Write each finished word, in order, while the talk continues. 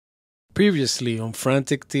Previously on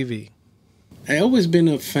Frantic TV. I've always been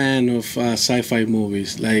a fan of sci-fi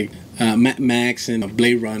movies like Mad Max and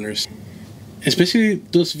Blade Runners. Especially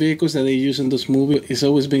those vehicles that they use in those movies. It's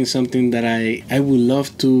always been something that I would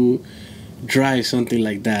love to drive something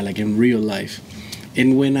like that, like in real life.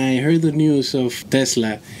 And when I heard the news of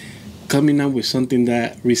Tesla coming up with something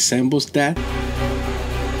that resembles that,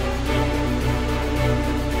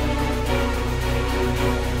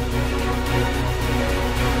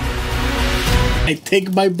 I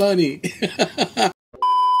take my money.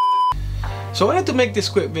 So I wanted to make this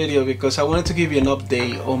quick video because I wanted to give you an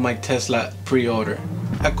update on my Tesla pre-order.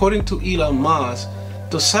 According to Elon Musk,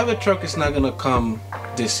 the Cybertruck is not gonna come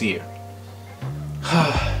this year.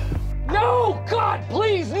 No! God,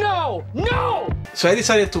 please, no! No! So I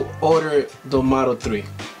decided to order the Model 3.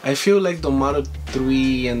 I feel like the Model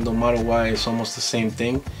 3 and the Model Y is almost the same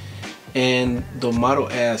thing. And the Model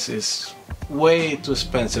S is way too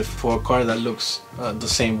expensive for a car that looks the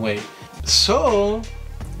same way. So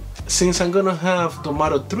since I'm gonna have the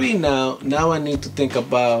Model 3 now I need to think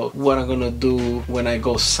about what I'm gonna do when I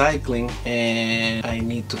go cycling and I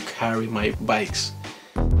need to carry my bikes.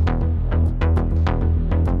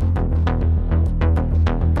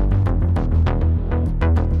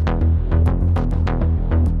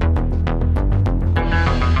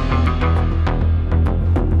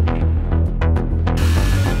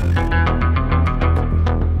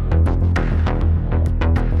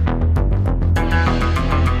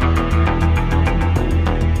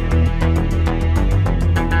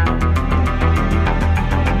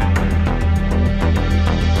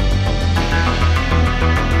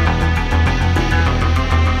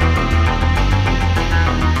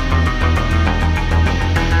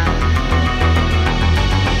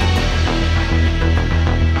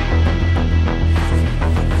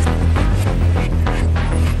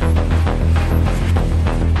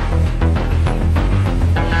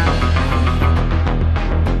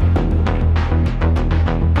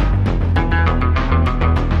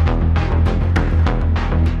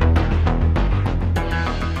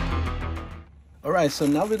 Alright, so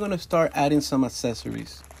now we're going to start adding some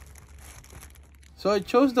accessories. So I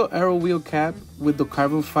chose the Aero wheel cap with the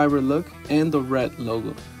carbon fiber look and the red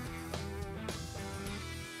logo.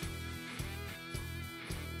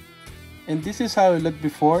 And this is how it looked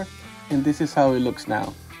before, and this is how it looks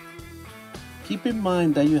now. Keep in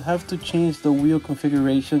mind that you have to change the wheel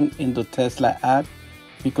configuration in the Tesla app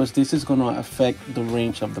because this is going to affect the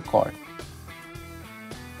range of the car.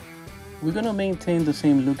 We're going to maintain the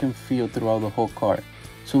same look and feel throughout the whole car,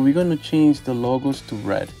 so we're going to change the logos to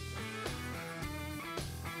red.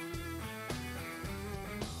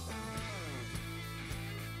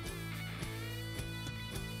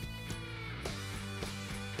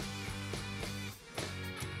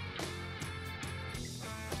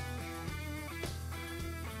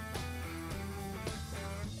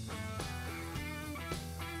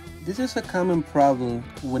 This is a common problem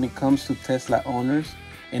when it comes to Tesla owners,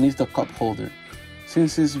 and it's the cup holder.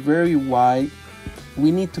 Since it's very wide,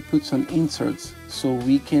 we need to put some inserts so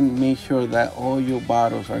we can make sure that all your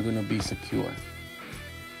bottles are going to be secure.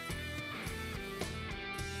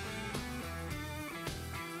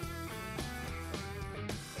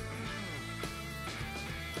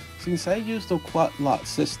 Since I use the quad lock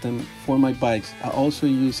system for my bikes, I also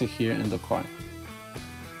use it here in the car.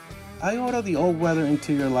 I ordered the all-weather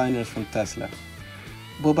interior liners from Tesla.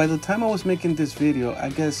 But by the time I was making this video, I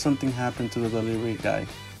guess something happened to the delivery guy.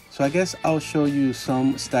 So I guess I'll show you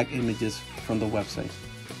some stack images from the website.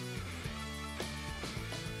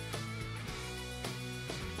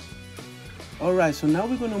 Alright, so now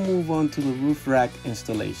we're going to move on to the roof rack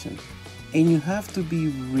installation. And you have to be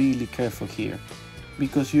really careful here,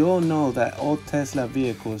 because you all know that all Tesla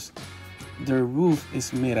vehicles, their roof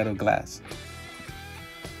is made out of glass.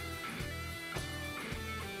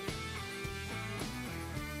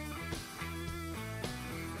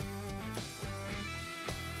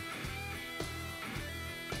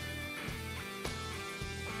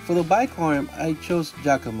 For the bike arm, I chose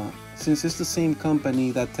Yakima, since it's the same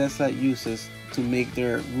company that Tesla uses to make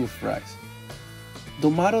their roof racks. The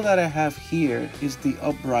model that I have here is the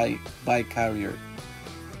upright bike carrier.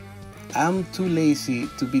 I'm too lazy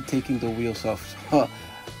to be taking the wheels off, so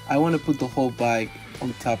I want to put the whole bike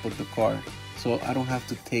on top of the car, so I don't have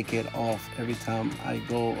to take it off every time I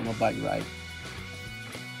go on a bike ride.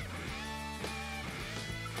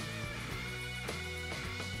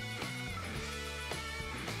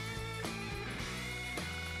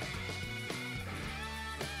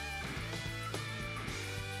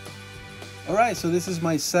 Alright, so this is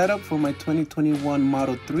my setup for my 2021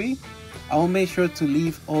 Model 3. I'll make sure to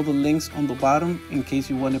leave all the links on the bottom in case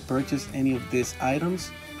you want to purchase any of these items.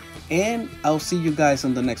 And I'll see you guys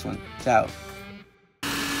on the next one. Ciao.